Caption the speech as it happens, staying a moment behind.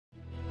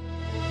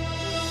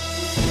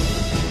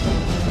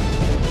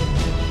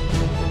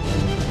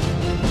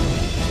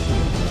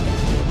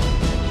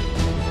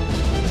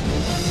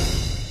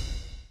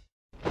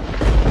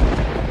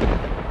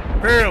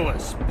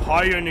Fearless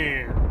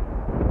Pioneer.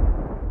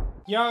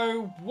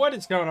 Yo, what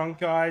is going on,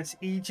 guys?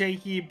 EJ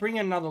here,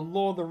 bringing another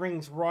Lord of the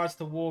Rings Rise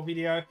to War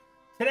video.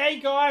 Today,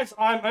 guys,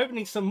 I'm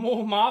opening some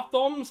more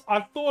Mathoms.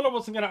 I thought I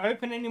wasn't going to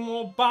open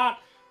anymore, but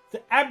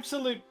the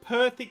absolute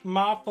perfect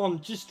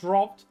Mathom just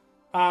dropped.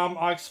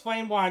 I'll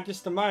explain why in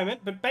just a moment,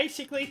 but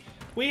basically,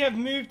 we have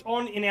moved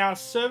on in our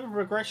server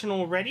progression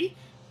already.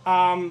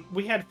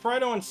 We had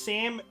Frodo and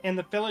Sam and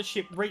the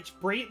Fellowship reach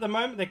Bree at the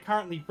moment. They're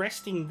currently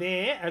resting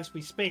there as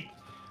we speak.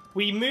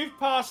 We moved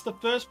past the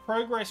first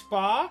progress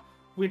bar,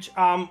 which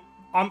I'm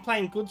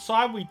playing good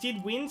side. We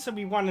did win, so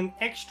we won an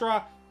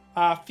extra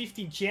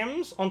 50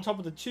 gems on top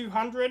of the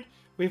 200.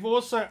 We've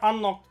also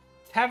unlocked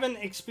Tavern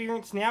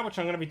experience now, which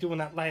I'm going to be doing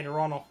that later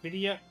on off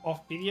video.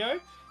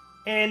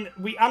 And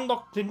we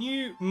unlocked the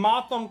new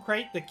Mathom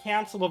crate, the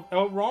Council of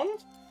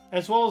Elrond,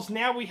 as well as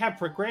now we have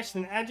progressed.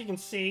 And as you can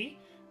see,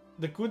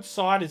 the good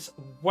side is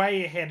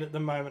way ahead at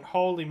the moment.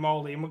 Holy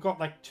moly. And we've got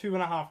like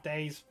 2.5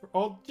 days,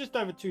 or just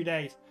over 2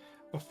 days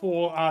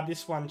before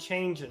this one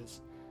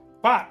changes.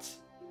 But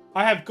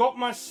I have got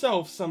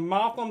myself some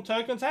Mathom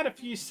tokens. I had a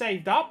few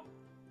saved up.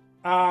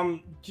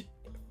 I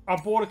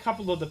bought a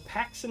couple of the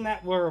packs and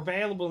that were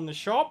available in the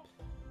shop.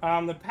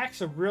 The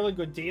packs are really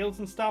good deals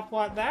and stuff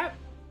like that.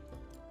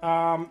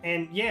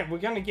 And yeah, we're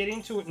going to get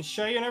into it and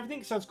show you and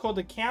everything. So it's called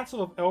the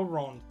Council of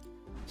Elrond.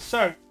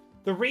 So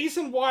the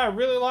reason why I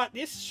really like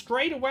this,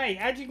 straight away,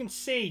 as you can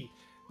see,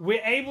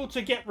 we're able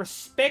to get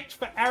respect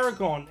for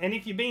Aragon. And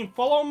if you've been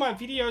following my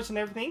videos and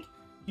everything,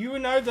 you will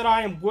know that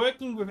I am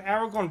working with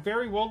Aragon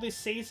very well this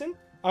season.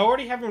 I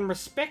already have him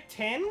respect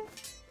 10.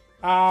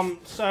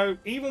 So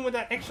even with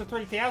that extra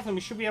 3,000,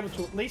 we should be able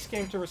to at least get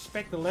him to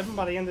respect 11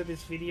 by the end of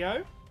this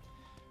video.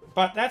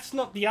 But that's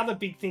not the other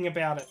big thing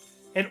about it.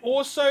 It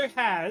also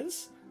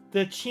has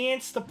the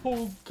chance to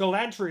pull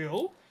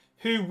GLADERIAL,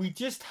 who we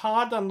just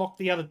hard unlocked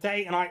the other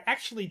day, and I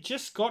actually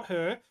just got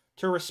her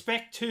to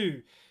respect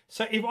 2.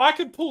 So if I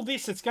could pull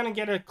this, it's going to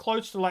get her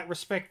close to like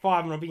respect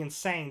 5 and it'll be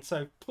insane.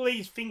 So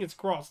please, fingers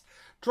crossed.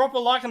 Drop a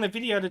like on the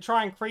video to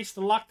try and increase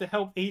the luck to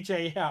help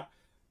EJ out.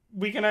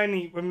 We can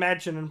only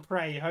imagine and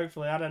pray,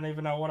 hopefully. I don't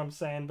even know what I'm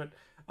saying, but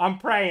I'm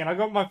praying. I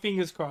got my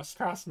fingers crossed,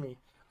 trust me.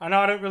 I know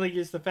I don't really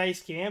use the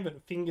face cam,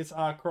 but fingers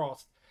are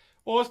crossed.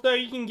 Also,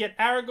 you can get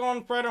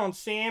Aragon, Frodo and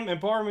Sam,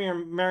 and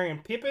Boromir, Merry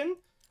and Pippin.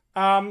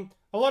 A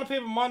lot of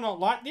people might not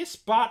like this,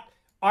 but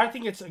I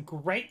think it's a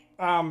great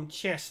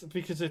chest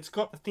because it's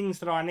got the things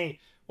that I need.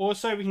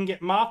 Also, we can get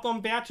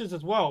Mathom vouchers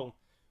as well.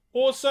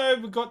 Also,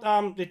 we've got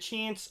the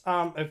chance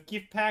of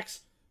gift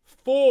packs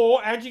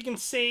for, as you can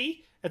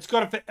see, it's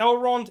got it for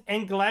Elrond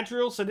and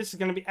GLADERIAL, so this is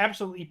going to be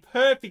absolutely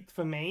perfect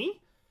for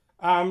me.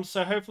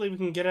 So hopefully we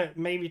can get it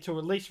maybe to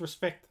at least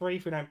respect 3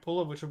 if we don't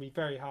pull it, which will be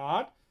very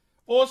hard.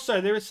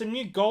 Also, there is some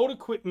new gold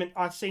equipment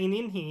I've seen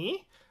in here.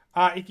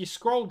 If you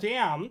scroll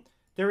down,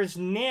 there is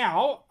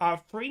now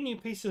 3 new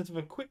pieces of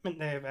equipment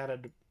they have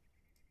added.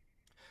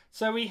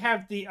 So we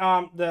have the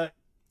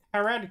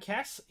Aragon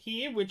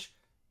here, which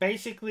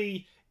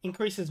basically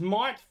increases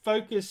might,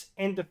 focus,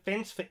 and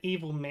defense for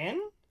evil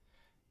men.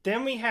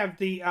 Then we have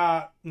the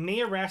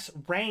Miras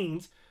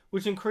Reigns,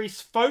 which increase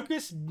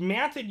focus,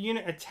 mounted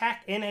unit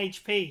attack, and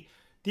HP.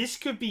 This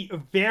could be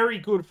very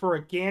good for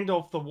a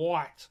Gandalf the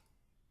White.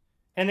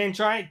 And then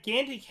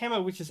Gigantic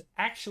Hammer, which is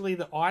actually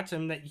the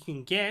item that you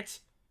can get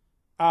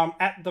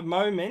at the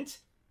moment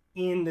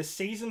in the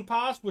Season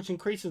Pass, which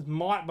increases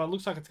might, but it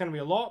looks like it's going to be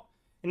a lot.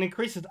 And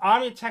increases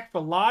army attack for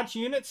large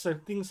units, so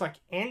things like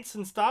Ents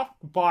and stuff,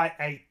 by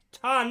a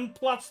ton,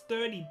 plus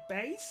 30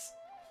 base.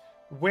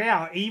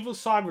 Wow, Evil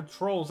Side with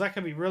Trolls, that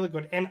could be really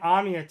good. And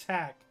army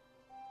attack.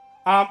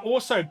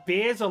 Also,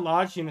 Bears are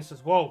large units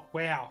as well.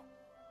 Wow.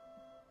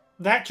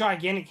 That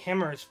Gigantic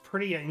Hammer is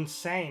pretty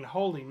insane.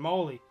 Holy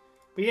moly.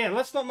 But yeah,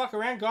 let's not muck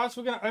around, guys.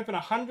 We're going to open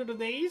 100 of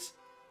these.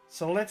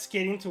 So let's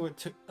get into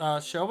it,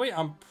 shall we?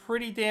 I'm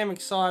pretty damn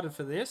excited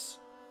for this.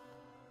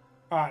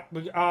 Alright,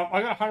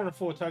 I got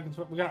 104 tokens,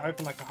 but we're going to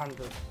open like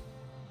 100.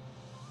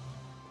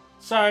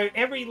 So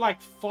every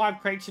like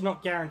 5 crates are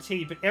not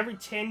guaranteed, but every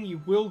 10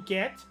 you will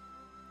get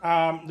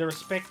the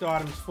respect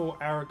items for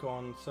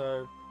Aragon.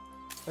 So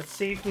let's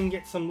see if we can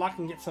get some luck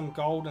and get some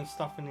gold and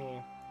stuff in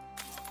here.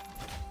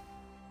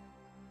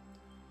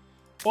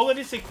 All of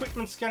this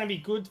equipment's going to be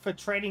good for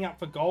trading up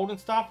for gold and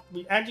stuff.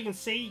 As you can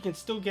see, you can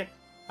still get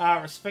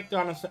respect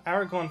items for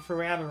Aragon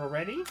throughout it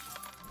already.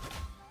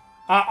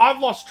 I've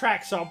lost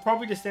track, so I'll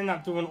probably just end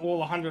up doing all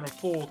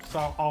 104 because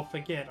I'll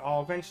forget.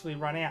 I'll eventually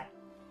run out.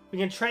 We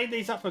can trade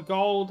these up for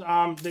gold.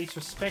 These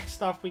respect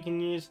stuff we can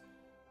use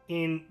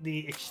in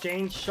the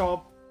exchange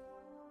shop.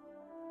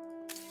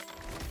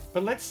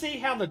 But let's see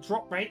how the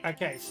drop rate...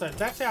 Okay, so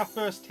that's our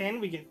first 10.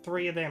 We get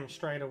 3 of them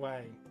straight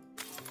away.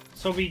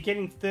 So we'll be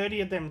getting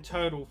 30 of them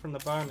total from the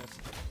bonus.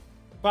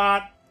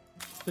 But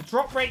the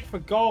drop rate for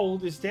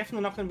gold is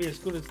definitely not going to be as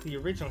good as the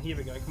original. Here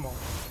we go, come on.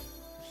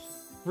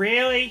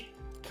 Really?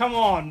 Come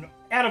on.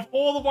 Out of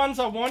all the ones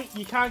I want,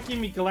 you can't give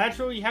me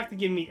GLADERIAL, you have to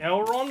give me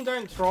Elrond.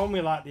 Don't troll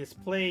me like this,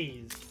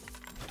 please.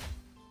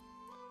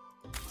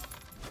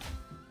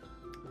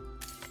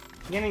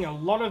 Getting a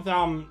lot of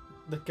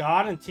the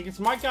garden tickets.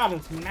 My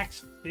garden's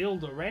max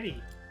filled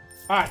already.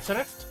 Alright, so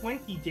that's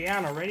 20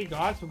 down already,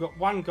 guys. We've got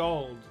 1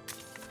 gold.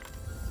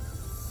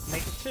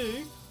 Make it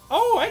 2.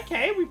 Oh,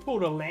 okay. We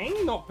pulled a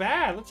Lang. Not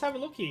bad. Let's have a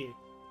look here.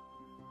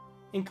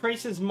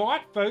 Increases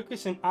might,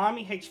 focus, and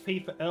army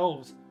HP for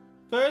elves.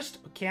 First,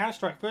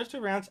 counter-strike. First 2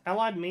 rounds,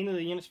 allied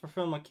melee units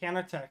perform a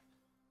counterattack.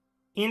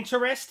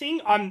 Interesting.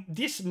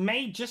 This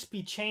may just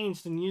be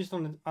changed and used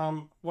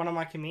on one of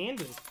my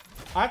commanders.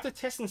 I have to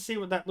test and see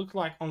what that looked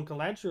like on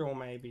GLADERIAL,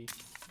 maybe.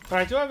 But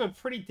I do have a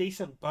pretty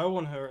decent bow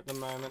on her at the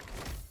moment.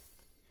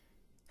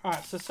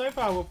 Alright, so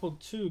far we've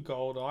pulled 2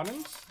 gold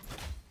items.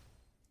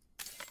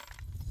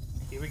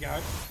 Here we go.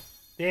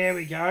 There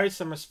we go.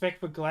 Some respect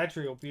for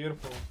GLADERIAL.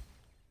 Beautiful.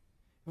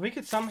 If we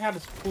could somehow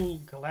just pull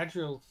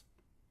GLADERIAL's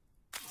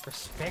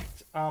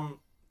respect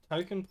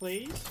token,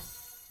 please.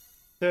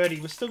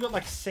 30. We've still got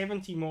like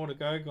 70 more to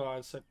go,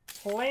 guys. So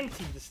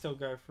plenty to still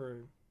go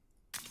through.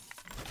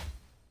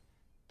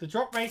 The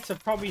drop rates are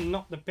probably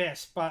not the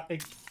best, but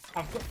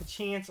I've got the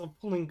chance of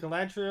pulling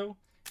GLADERIAL,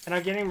 and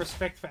I'm getting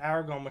respect for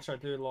Aragon, which I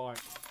do like.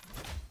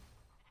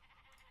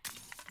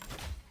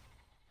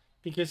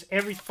 Because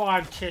every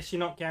 5 chests, you're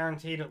not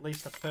guaranteed at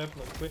least a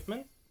purple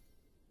equipment.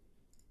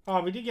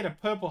 Oh, we did get a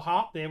purple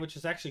harp there, which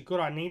is actually good.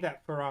 I need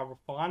that for our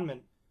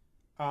refinement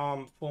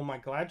for my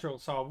GLADERIAL,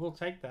 so I will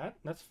take that.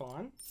 That's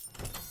fine.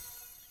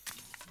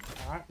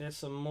 Alright, there's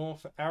some more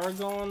for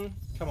Aragon.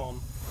 Come on.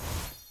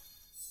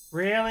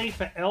 Really?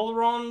 For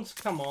Elrond?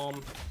 Come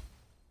on.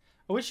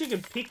 I wish you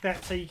could pick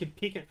that so you could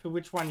pick it for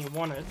which one you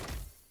wanted.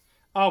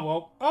 Oh,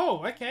 well.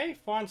 Oh, okay.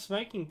 Fine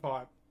smoking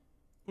pipe.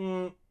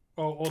 Or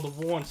the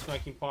worn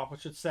smoking pipe, I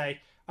should say.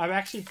 I've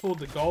actually pulled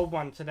the gold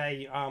one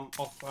today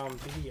off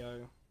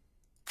video.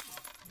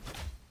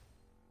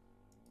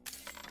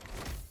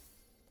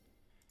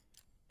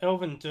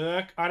 Elven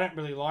Dirk. I don't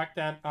really like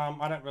that.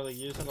 I don't really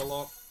use it a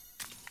lot.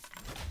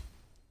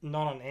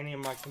 Not on any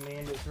of my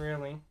commanders,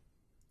 really.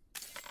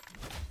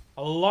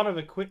 A lot of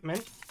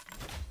equipment.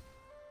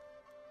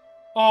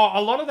 Oh,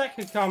 a lot of that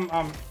could come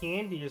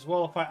handy as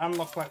well if I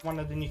unlock like one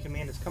of the new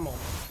commanders. Come on.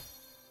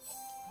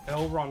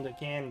 Elrond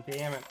again,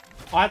 damn it.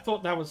 I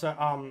thought that was a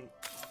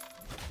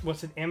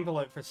was an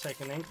envelope for a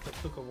second, it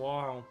took a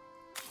while.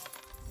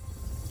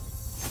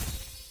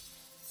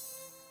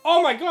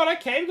 Oh my god,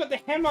 okay, we've got the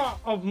Hammer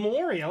of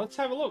Moria. Let's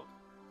have a look.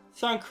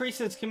 So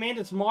increases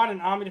commander's might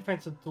and army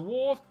defense of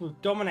dwarf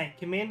with dominate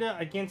commander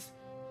against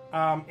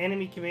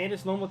enemy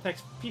commanders. Normal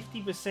attacks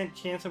 50%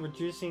 chance of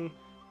reducing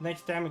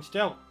next damage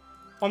dealt.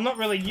 I'm not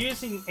really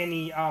using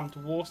any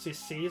dwarfs this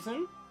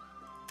season.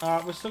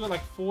 We've still got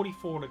like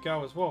 44 to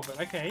go as well, but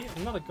okay,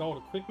 another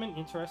gold equipment,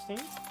 interesting.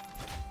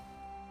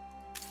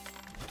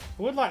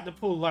 I would like to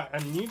pull like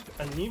a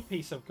new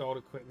piece of gold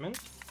equipment.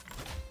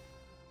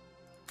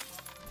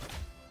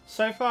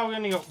 So far we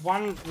only got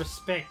 1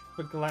 respect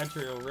for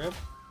GLADERIAL, Rip.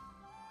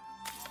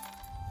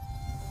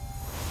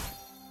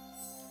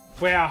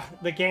 Wow,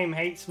 the game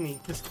hates me.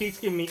 This keeps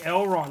giving me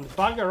Elrond.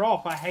 Bugger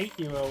off, I hate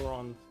you,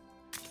 Elrond.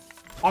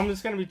 I'm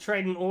just going to be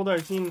trading all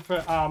those in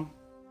for,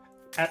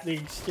 at the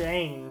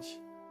exchange.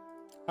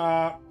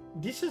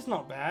 This is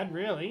not bad,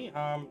 really.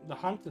 The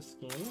Hunter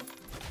skin.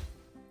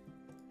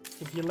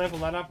 If you level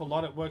that up a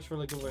lot, it works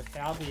really good with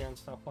Halbia and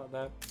stuff like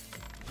that.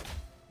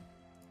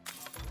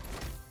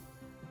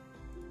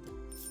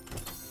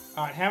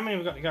 Alright, how many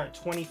have we got to go?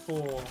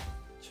 24.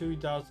 2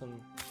 dozen.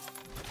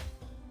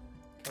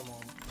 Come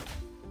on.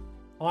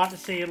 I'd like to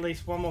see at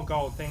least 1 more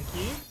gold, thank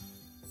you.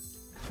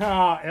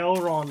 Ah,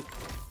 Elrond.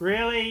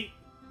 Really?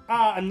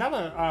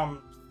 Another,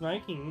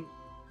 smoking,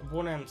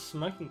 worn-out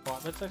smoking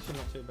pipe. That's actually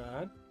not too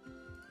bad.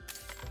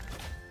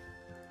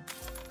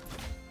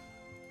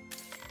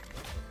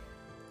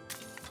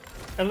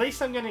 At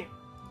least I'm getting,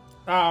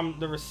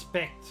 the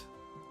respect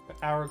for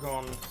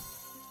Aragon.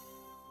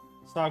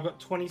 So I've got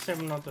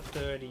 27 of the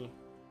 30.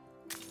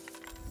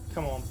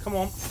 Come on, come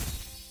on.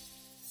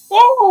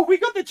 Oh, we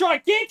got the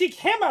gigantic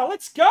hammer.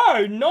 Let's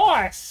go.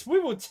 Nice. We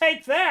will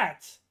take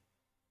that.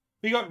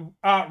 We got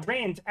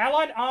Rand.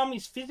 Allied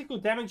armies physical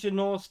damage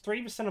ignores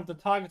 3% of the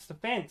target's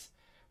defense.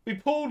 We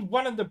pulled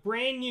one of the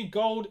brand new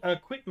gold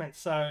equipment.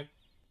 So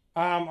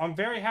I'm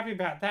very happy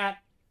about that.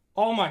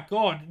 Oh my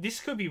god. This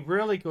could be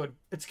really good.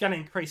 It's going to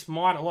increase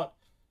might a lot.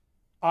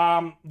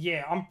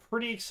 Yeah, I'm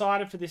pretty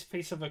excited for this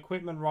piece of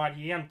equipment right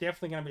here. I'm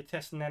definitely going to be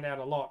testing that out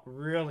a lot.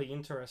 Really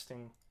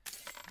interesting.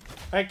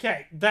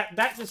 Okay, that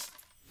just...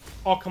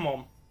 Oh, come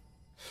on.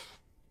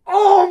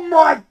 Oh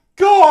my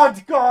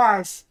god,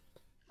 guys!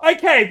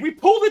 Okay, we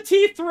pulled a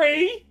tier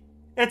 3.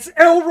 It's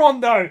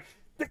Elrond, though.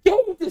 The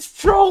game just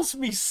trolls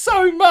me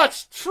so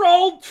much.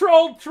 Troll.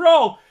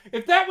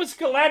 If that was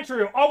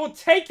GLADERIAL, I would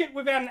take it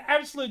without an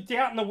absolute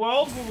doubt in the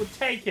world. We would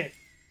take it.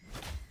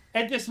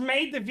 It just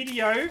made the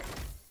video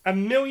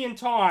 1,000,000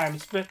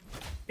 times, but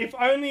if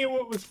only it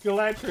was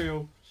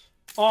GLADERIAL.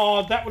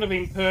 Oh, that would have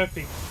been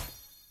perfect.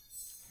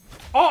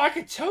 Oh, I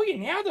could tell you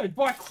now, though,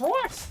 by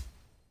Christ.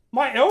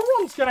 My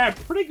Elrond's going to have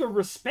pretty good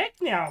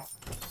respect now.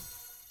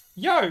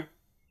 Yo,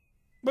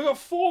 we got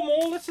 4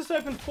 more. Let's just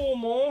open 4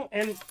 more,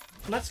 and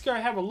let's go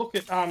have a look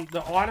at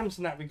the items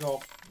and that we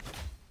got.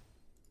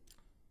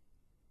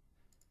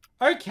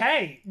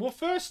 Okay, well,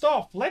 first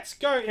off, let's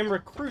go and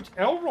recruit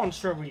Elrond,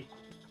 shall we?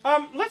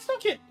 Let's not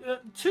get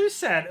too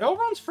sad.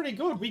 Elrond's pretty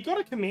good. We got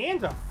a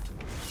commander.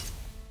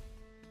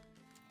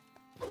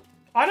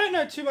 I don't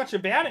know too much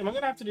about him. I'm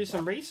going to have to do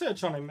some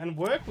research on him and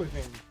work with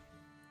him.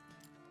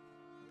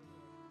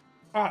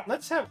 Alright,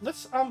 let's go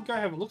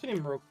have a look at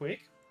him real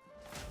quick.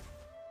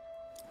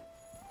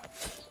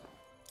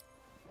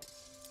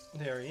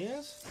 There he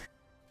is.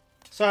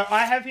 So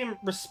I have him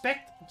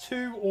respect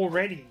 2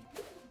 already.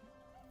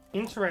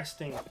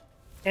 Interesting.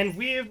 And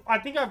I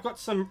think I've got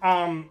some,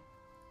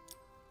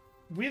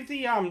 with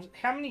the, how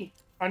many?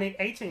 I need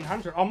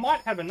 1800. I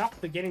might have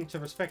enough to get him to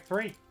respect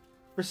 3.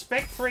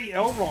 Respect 3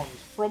 Elrond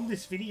from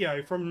this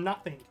video, from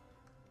nothing.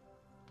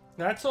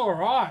 That's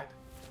alright.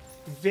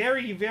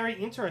 Very, very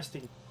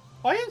interesting.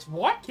 Oh, here's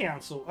White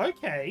Council.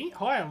 Okay,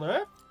 high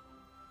alert.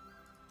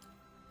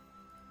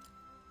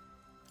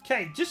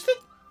 Okay, just a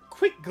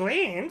quick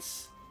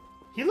glance.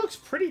 He looks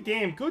pretty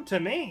damn good to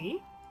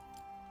me.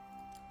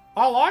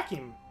 I like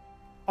him.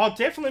 I'll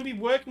definitely be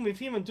working with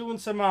him and doing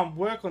some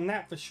work on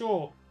that for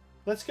sure.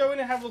 Let's go in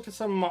and have a look at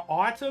some of my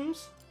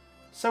items.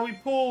 So we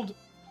pulled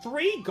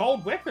 3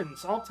 gold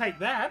weapons. I'll take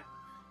that.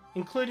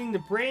 Including the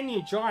brand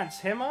new Giant's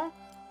Hammer.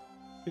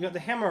 We got the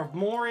Hammer of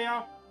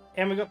Moria.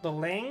 And we got the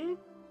Lang.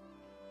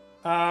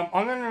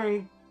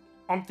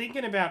 I'm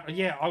thinking about,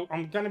 yeah,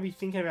 I'm going to be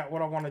thinking about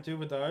what I want to do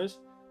with those.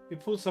 We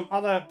pulled some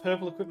other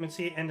purple equipments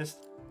here and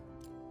just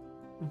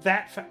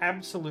that for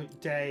absolute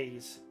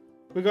days.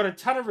 We got a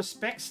ton of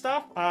respect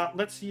stuff.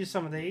 Let's use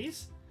some of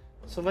these.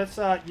 So let's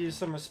use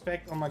some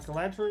respect on my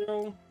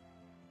GLADERIAL.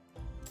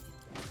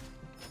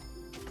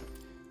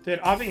 Dude,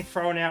 I've been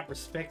throwing out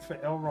respect for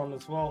Elrond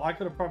as well. I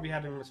could have probably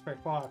had him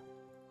respect 5.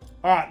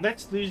 Alright,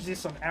 let's lose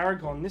this on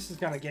Aragon. This is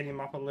going to get him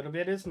up a little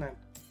bit, isn't it?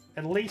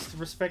 At least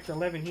respect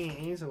 11 here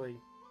easily.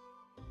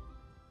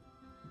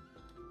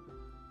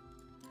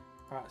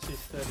 Alright, so he's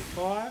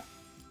 35.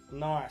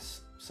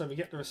 Nice. So we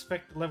get the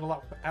respect level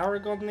up for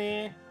Aragon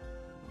there.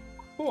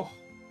 Whew.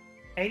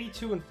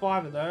 82 and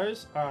 5 of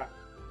those. Alright.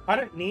 I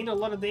don't need a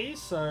lot of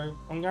these, so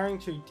I'm going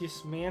to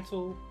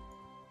dismantle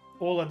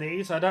all of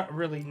these. I don't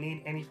really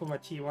need any for my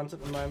tier 1s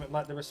at the moment,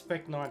 like the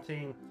respect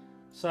 19.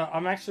 So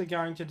I'm actually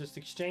going to just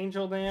exchange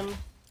all them.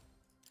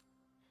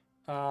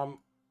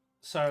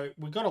 So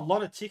we've got a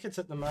lot of tickets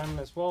at the moment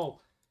as well.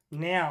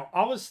 Now,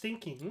 I was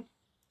thinking,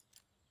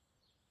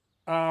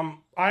 I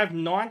have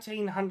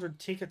 1900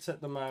 tickets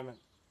at the moment.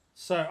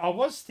 So I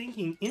was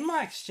thinking, in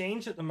my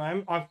exchange at the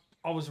moment, I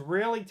was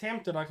really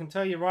tempted. I can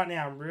tell you right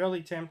now, I'm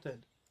really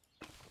tempted.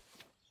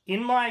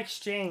 In my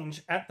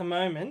exchange at the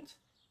moment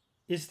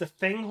is the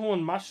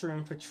Fanghorn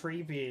Mushroom for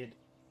Treebeard.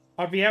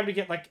 I'd be able to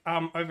get like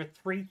over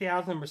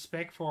 3,000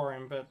 respect for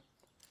him, but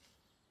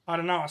I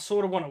don't know. I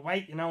sort of want to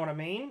wait, you know what I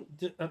mean?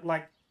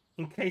 Like,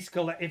 in case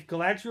if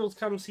GLADERIAL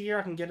comes here,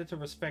 I can get it to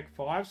respect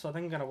 5, so I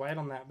think I'm going to wait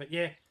on that. But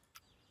yeah,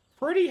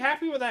 pretty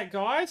happy with that,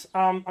 guys.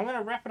 I'm going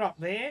to wrap it up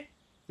there.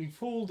 We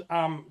pulled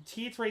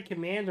tier 3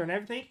 commander and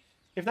everything.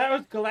 If that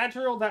was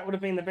GLADERIAL, that would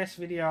have been the best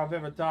video I've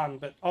ever done,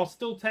 but I'll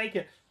still take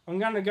it. I'm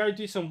going to go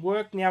do some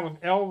work now with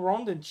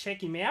Elrond and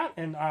check him out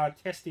and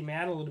test him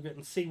out a little bit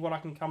and see what I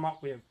can come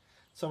up with.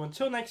 So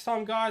until next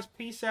time, guys,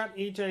 peace out,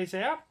 EJ's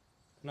out,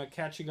 and I'll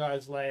catch you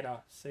guys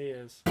later. See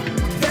yous.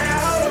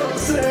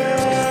 Thousands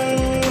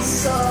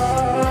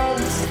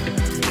songs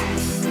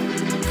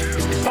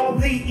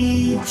of the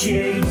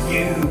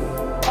EJU.